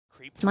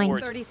It's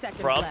mine.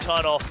 From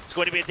tunnel, it's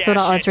going to be a dash. Sold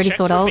out. It's already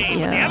sold out. They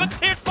Yeah. haven't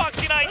cleared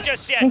Foxy9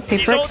 just yet. I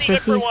think He's only Paper good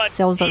for X one.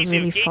 sells out Izu,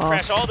 really gate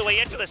crash fast. all the way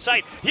into the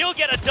site. He'll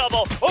get a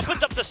double.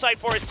 Opens up the site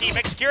for his team.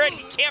 Xcurate,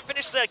 he can't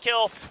finish the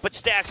kill, but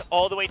stacks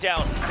all the way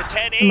down to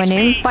 10 HP. My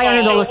name?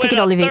 $500. Take it,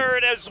 Olivier.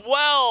 Third as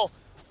well.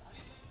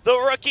 The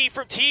rookie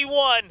from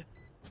T1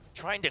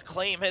 trying to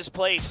claim his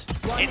place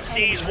in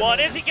stage 1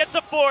 as he gets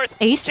a fourth.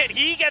 Ace? Can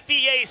he get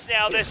the ace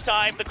now this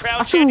time? The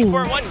crowd Asu. chanting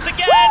for it once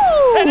again.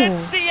 Woo! And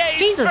it's the ace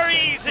Jesus. for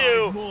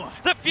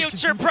Izu, the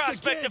future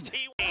prospect of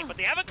T1. But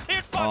they haven't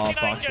cleared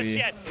Foxy9 just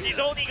yet. He's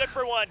only good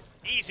for one.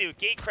 Izu,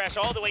 gate crash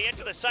all the way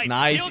into the site.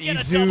 Nice, He'll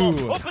get a double.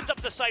 Izu. Opens up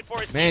the site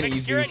for his Man, team.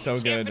 Izu is so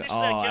good.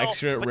 Oh,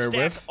 extra but rare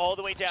stacks whiff. all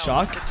the way down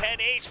Shock. to 10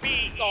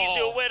 HP.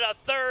 Izu with a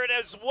third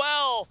as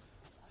well.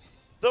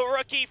 The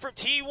rookie from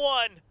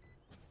T1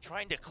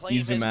 trying to claim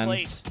Izu, his man.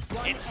 place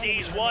in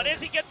stage 1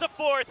 as he gets a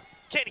fourth.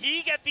 Can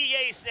he get the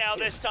ace now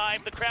this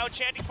time? The crowd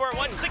chanting for it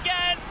once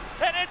again.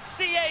 And it's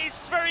the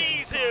ace for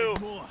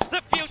Izu,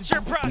 the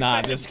future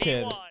prospect this of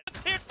kid. T1.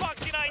 Cleared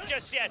Foxy9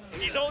 just yet.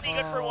 He's only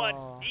good for one.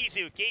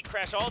 Izu, gate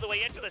crash all the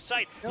way into the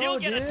site. He'll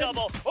get a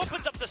double.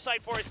 Opens up the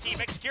site for his team.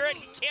 Xcurate,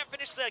 he can't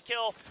finish the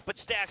kill, but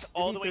stacks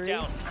all the way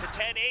down to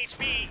 10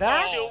 HP.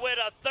 Izu with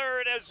a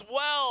third as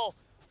well.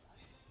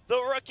 The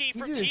rookie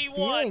from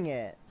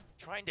T1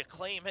 trying to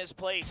claim his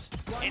place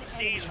in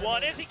stage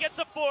 1 as he gets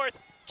a fourth.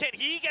 Can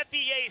he get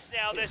the ace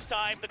now this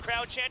time? The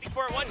crowd chanting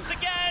for it once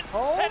again.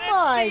 And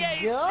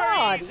it's the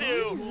ace for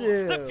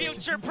Izu, the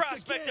future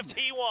prospect of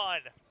T1.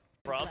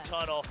 From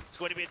tunnel, it's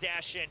going to be a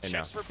dash in.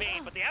 Checks for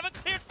Bane, but they haven't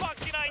cleared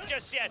Foxy9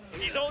 just yet.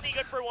 He's only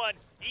good for one.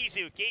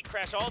 Izu, gate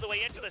crash all the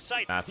way into the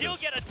site. Massive. He'll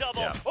get a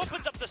double.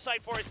 Opens up the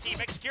site for his team.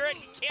 Xcurate,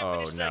 he can't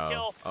finish the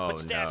kill, but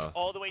stacks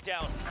all the way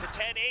down to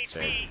 10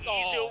 HP.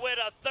 Izu with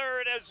a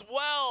third as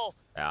well.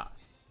 Yeah.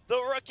 The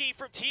rookie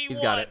from T1 He's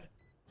got it.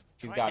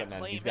 He's trying got to it, man.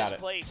 claim He's got his it.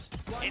 place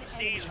in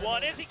stage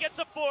 1 as he gets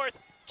a fourth.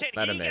 Can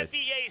Let he him get ace.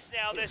 the ace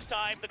now this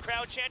time? The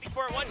crowd chanting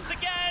for it once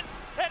again.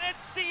 And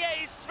it's the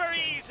ace for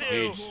Izu,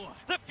 Huge.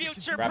 the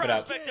future Wrap it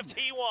up. prospect of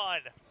T1.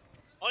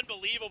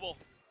 Unbelievable.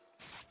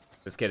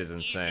 This kid is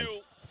insane.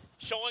 Izu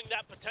showing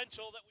that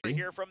potential that we're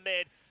here from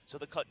mid. So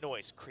the cut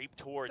noise creep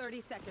towards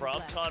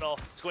from tunnel.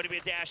 It's going to be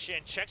a dash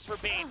in. Checks for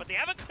Bane, but they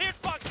haven't cleared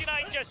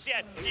Foxy9 just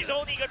yet. He's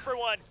only good for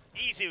one.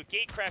 Izu,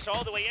 gate crash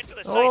all the way into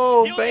the site.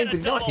 Oh, He'll Bane get a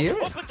did not double. hear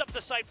it. Opens up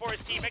the site for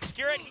his team.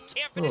 Xcurate, he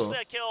can't finish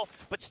the kill,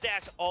 but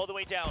stacks all the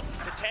way down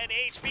to 10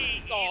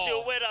 HP.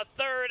 Izu with a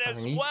third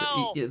as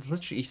well. It's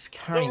literally he's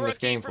carrying this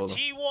game for them.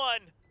 T1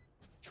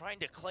 trying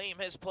to claim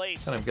his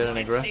place. Kind of good and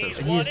in aggressive.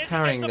 stage He is 1 as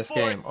carrying gets a this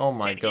game. fourth. Oh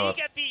my Can god.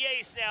 he get the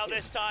ace now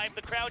this time?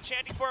 The crowd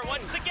chanting for it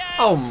once again.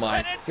 Oh my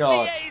and it's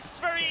god. the ace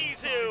for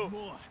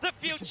Izu, the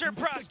future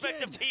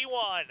prospect of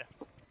T1.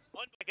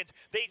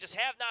 They just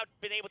have not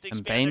been able to And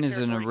expand Bane their is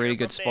in a territory really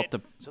here good from spot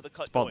mid. to So the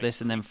cut spot noise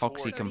this, and then creep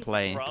Foxy towards can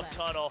play. from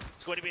tunnel.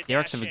 It's going to be a DRX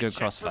dash have a in. good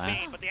Checks for crossfire.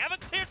 Bane, but they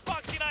haven't cleared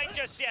Foxy9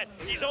 just yet.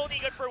 He's only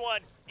good for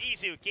one.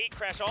 Izu, gate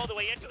crash all the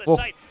way into the Whoa.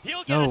 site.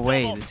 He'll get No a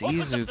way, double. this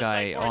Opens up Izu the site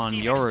guy for his on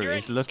team. Yoru Xcurate,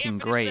 is looking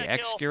can't finish great. that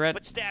kill, Xcurate,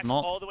 but stacks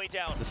not all the way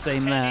down the to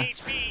same 10 there.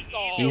 HP.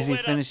 Izu Easy with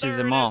a finishes third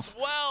him as off.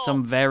 well.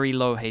 Some very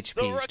low The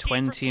HPs, rookie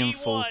 20 from and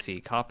T1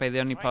 40. Carpe, the only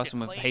trying to person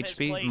with claim his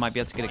HP, place might be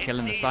able to get a kill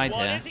in the stage side 1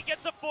 here. as he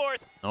gets a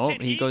fourth. Oh, Can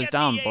he goes get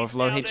down, the both ace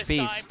low now this HPs.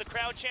 time? The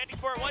crowd chanting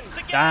for it once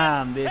again.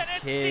 Damn, this And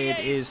it's kid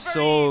the ace is for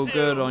so Izu,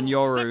 good on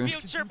Yoru. the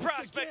future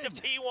prospect of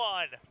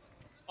T1.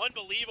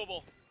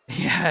 Unbelievable.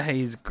 Yeah,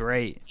 he's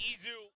great. Izu